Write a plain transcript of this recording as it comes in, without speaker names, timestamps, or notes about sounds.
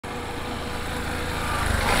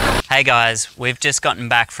Hey guys, we've just gotten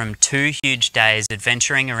back from 2 huge days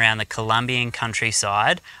adventuring around the Colombian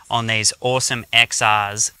countryside on these awesome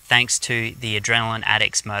XRs thanks to the Adrenaline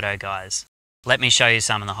Addicts Moto guys. Let me show you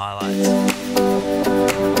some of the highlights.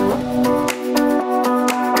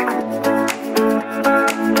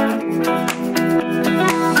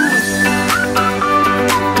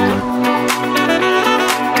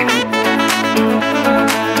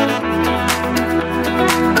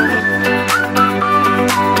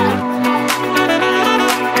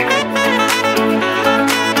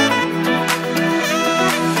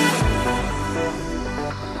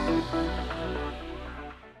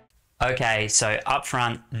 Okay, so up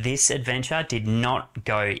front, this adventure did not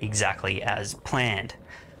go exactly as planned.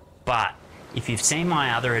 But if you've seen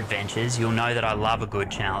my other adventures, you'll know that I love a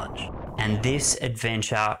good challenge. And this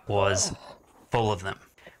adventure was full of them.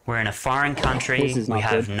 We're in a foreign country, we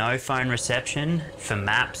have no phone reception for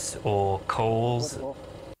maps or calls.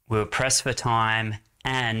 We were pressed for time,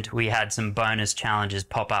 and we had some bonus challenges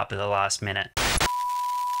pop up at the last minute.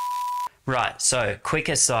 Right, so quick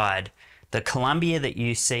aside. The Colombia that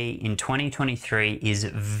you see in 2023 is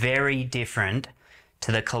very different to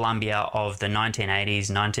the Colombia of the 1980s,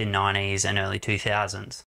 1990s and early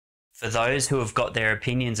 2000s. For those who have got their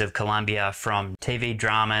opinions of Colombia from TV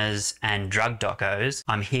dramas and drug docos,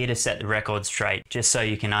 I'm here to set the record straight just so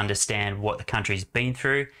you can understand what the country's been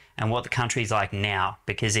through and what the country's like now,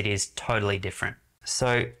 because it is totally different.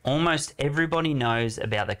 So almost everybody knows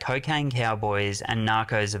about the cocaine cowboys and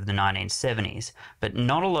narcos of the 1970s, but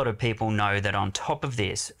not a lot of people know that on top of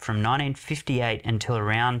this, from 1958 until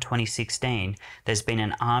around 2016, there's been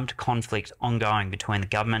an armed conflict ongoing between the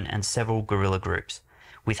government and several guerrilla groups,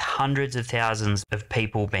 with hundreds of thousands of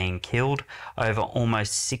people being killed over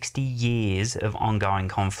almost 60 years of ongoing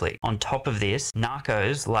conflict. On top of this,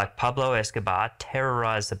 narcos like Pablo Escobar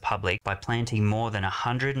terrorized the public by planting more than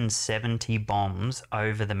 170 bombs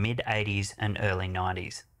over the mid-80s and early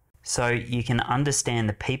 90s. So you can understand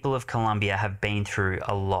the people of Colombia have been through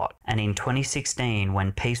a lot. And in 2016,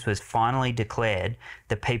 when peace was finally declared,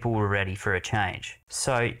 the people were ready for a change.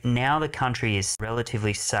 So now the country is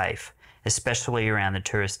relatively safe, especially around the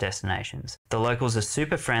tourist destinations. The locals are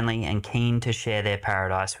super friendly and keen to share their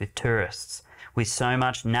paradise with tourists. With so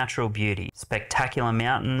much natural beauty, spectacular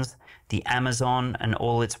mountains, the Amazon and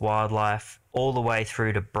all its wildlife, all the way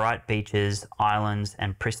through to bright beaches, islands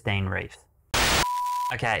and pristine reefs.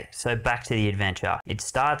 Okay, so back to the adventure. It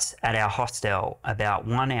starts at our hostel about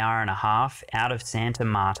 1.5 hours out of Santa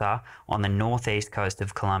Marta on the northeast coast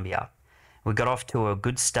of Colombia. We got off to a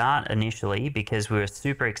good start initially because we were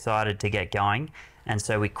super excited to get going, and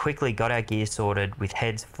so we quickly got our gear sorted with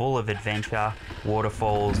heads full of adventure,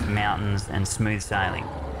 waterfalls, mountains and smooth sailing.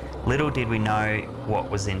 Little did we know what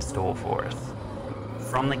was in store for us.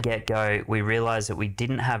 From the get-go, we realised that we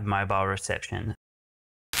didn't have mobile reception,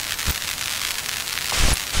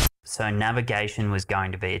 so navigation was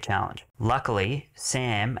going to be a challenge. Luckily,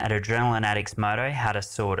 Sam at Adrenaline Addicts Moto had us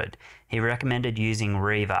sorted. He recommended using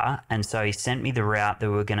Riva, and so he sent me the route that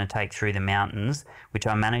we were going to take through the mountains, which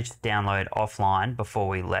I managed to download offline before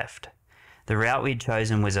we left. The route we'd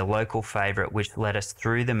chosen was a local favourite, which led us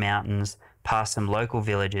through the mountains, past some local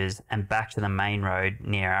villages, and back to the main road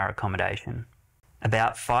near our accommodation.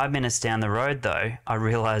 About 5 minutes down the road though, I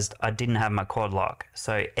realised I didn't have my quad lock,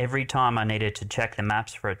 so every time I needed to check the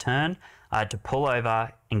maps for a turn, I had to pull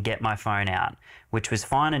over and get my phone out, which was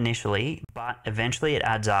fine initially, but eventually it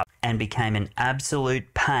adds up and became an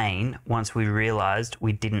absolute pain once we realised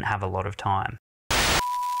we didn't have a lot of time.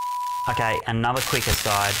 Okay, another quick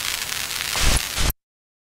aside.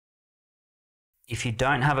 If you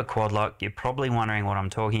don't have a quad lock, you're probably wondering what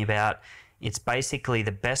I'm talking about. It's basically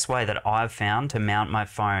the best way that I've found to mount my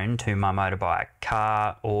phone to my motorbike,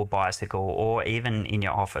 car or bicycle, or even in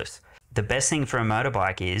your office. The best thing for a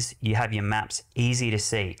motorbike is you have your maps easy to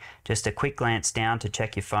see. Just a quick glance down to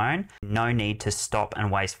check your phone. No need to stop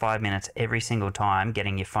and waste 5 minutes every single time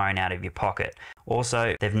getting your phone out of your pocket.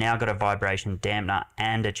 Also, they've now got a vibration dampener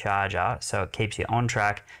and a charger, so it keeps you on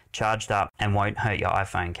track, charged up, and won't hurt your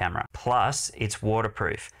iPhone camera. Plus, it's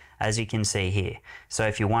waterproof, as you can see here. So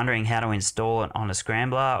if you're wondering how to install it on a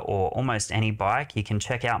Scrambler or almost any bike, you can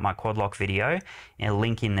check out my quad lock video, a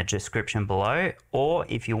link in the description below. Or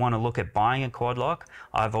if you want to look at buying a quad lock,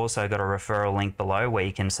 I've also got a referral link below where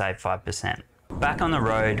you can save 5%. Back on the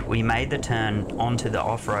road, we made the turn onto the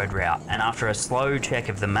off-road route, and after a slow check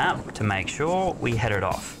of the map to make sure, we headed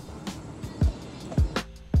off.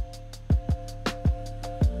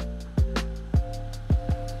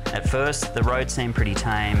 At first, the road seemed pretty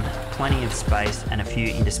tame, plenty of space and a few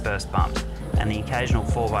interspersed bumps, and the occasional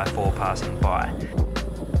 4x4 passing by.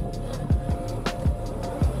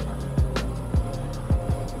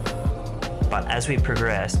 but as we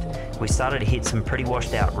progressed, we started to hit some pretty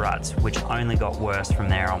washed out ruts, which only got worse from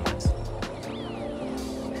there onwards.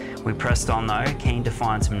 We pressed on though, keen to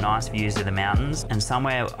find some nice views of the mountains and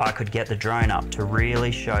somewhere I could get the drone up to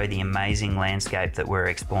really show the amazing landscape that we're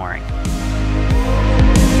exploring.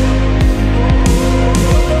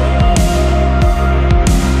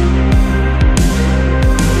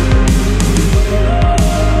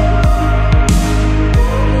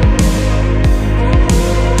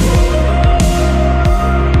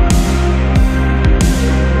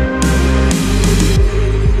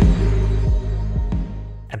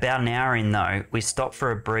 About an hour in though, we stopped for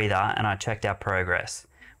a breather and I checked our progress.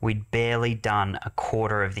 We'd barely done a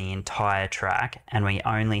quarter of the entire track and we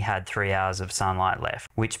only had 3 hours of sunlight left,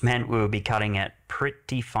 which meant we would be cutting it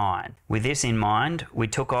pretty fine. With this in mind, we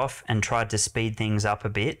took off and tried to speed things up a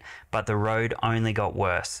bit, but the road only got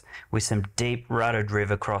worse. With some deep rutted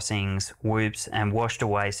river crossings, whoops and washed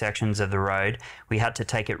away sections of the road, we had to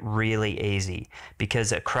take it really easy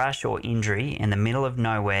because a crash or injury in the middle of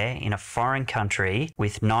nowhere in a foreign country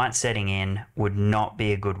with night setting in would not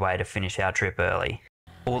be a good way to finish our trip early.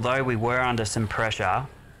 Although we were under some pressure,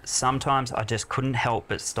 sometimes I just couldn't help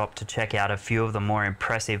but stop to check out a few of the more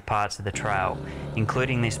impressive parts of the trail,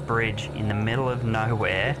 including this bridge in the middle of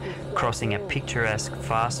nowhere, crossing a picturesque,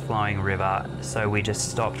 fast-flowing river, so we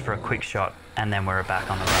just stopped for a quick shot and then we were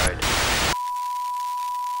back on the road.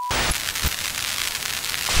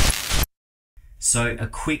 So a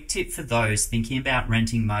quick tip for those thinking about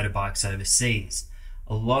renting motorbikes overseas.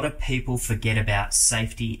 A lot of people forget about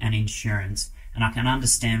safety and insurance, and I can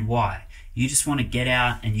understand why. You just want to get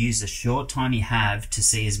out and use the short time you have to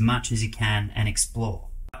see as much as you can and explore.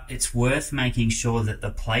 It's worth making sure that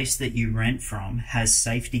the place that you rent from has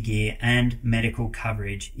safety gear and medical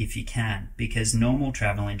coverage if you can, because normal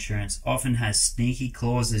travel insurance often has sneaky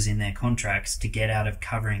clauses in their contracts to get out of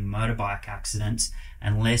covering motorbike accidents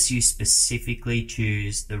unless you specifically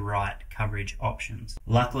choose the right coverage options.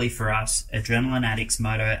 Luckily for us, Adrenaline Addicts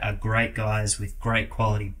Moto are great guys with great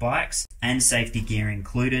quality bikes and safety gear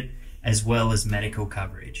included, as well as medical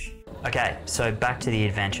coverage. Okay, so back to the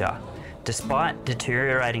adventure. Despite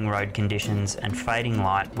deteriorating road conditions and fading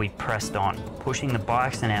light, we pressed on, pushing the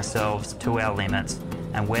bikes and ourselves to our limits,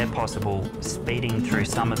 and where possible, speeding through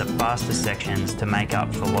some of the faster sections to make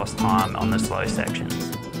up for lost time on the slow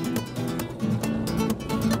sections.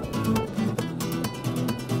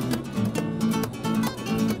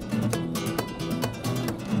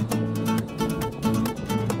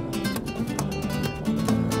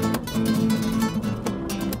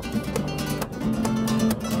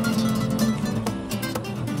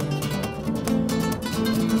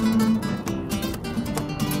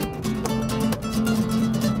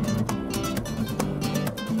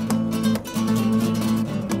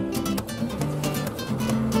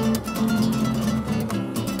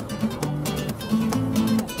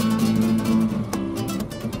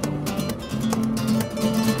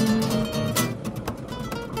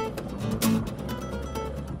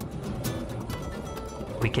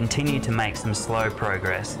 We continued to make some slow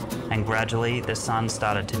progress, and gradually the sun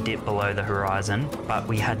started to dip below the horizon, but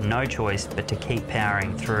we had no choice but to keep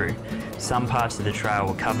powering through. Some parts of the trail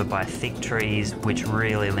were covered by thick trees, which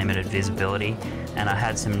really limited visibility, and I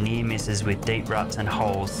had some near misses with deep ruts and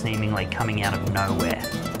holes seemingly coming out of nowhere.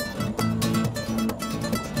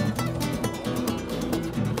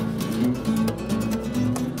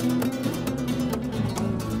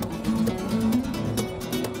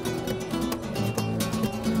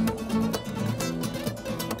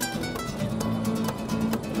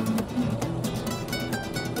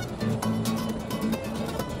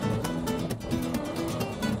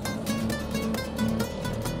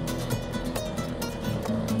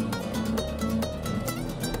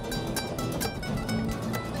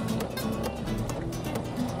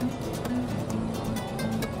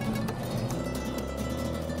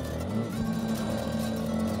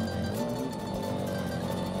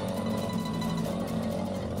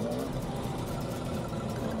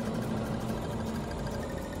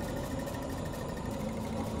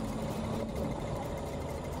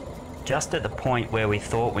 Just at the point where we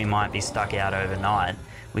thought we might be stuck out overnight,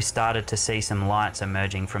 we started to see some lights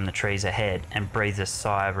emerging from the trees ahead and breathed a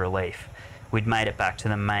sigh of relief. We'd made it back to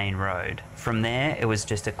the main road. From there, it was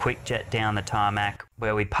just a quick jet down the tarmac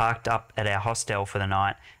where we parked up at our hostel for the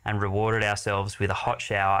night and rewarded ourselves with a hot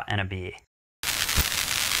shower and a beer.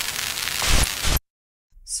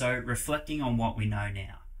 So, reflecting on what we know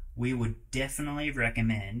now, we would definitely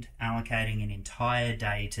recommend allocating an entire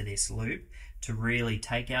day to this loop to really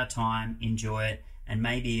take our time, enjoy it, and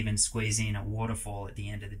maybe even squeeze in a waterfall at the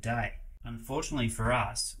end of the day. Unfortunately for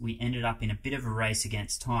us, we ended up in a bit of a race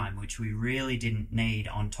against time, which we really didn't need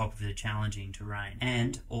on top of the challenging terrain.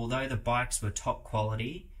 And although the bikes were top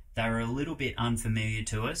quality, they were a little bit unfamiliar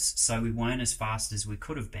to us, so we weren't as fast as we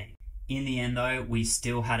could have been. In the end though, we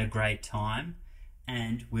still had a great time,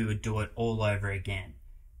 and we would do it all over again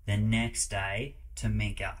the next day to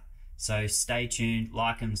Minka. So stay tuned,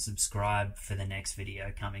 like and subscribe for the next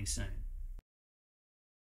video coming soon.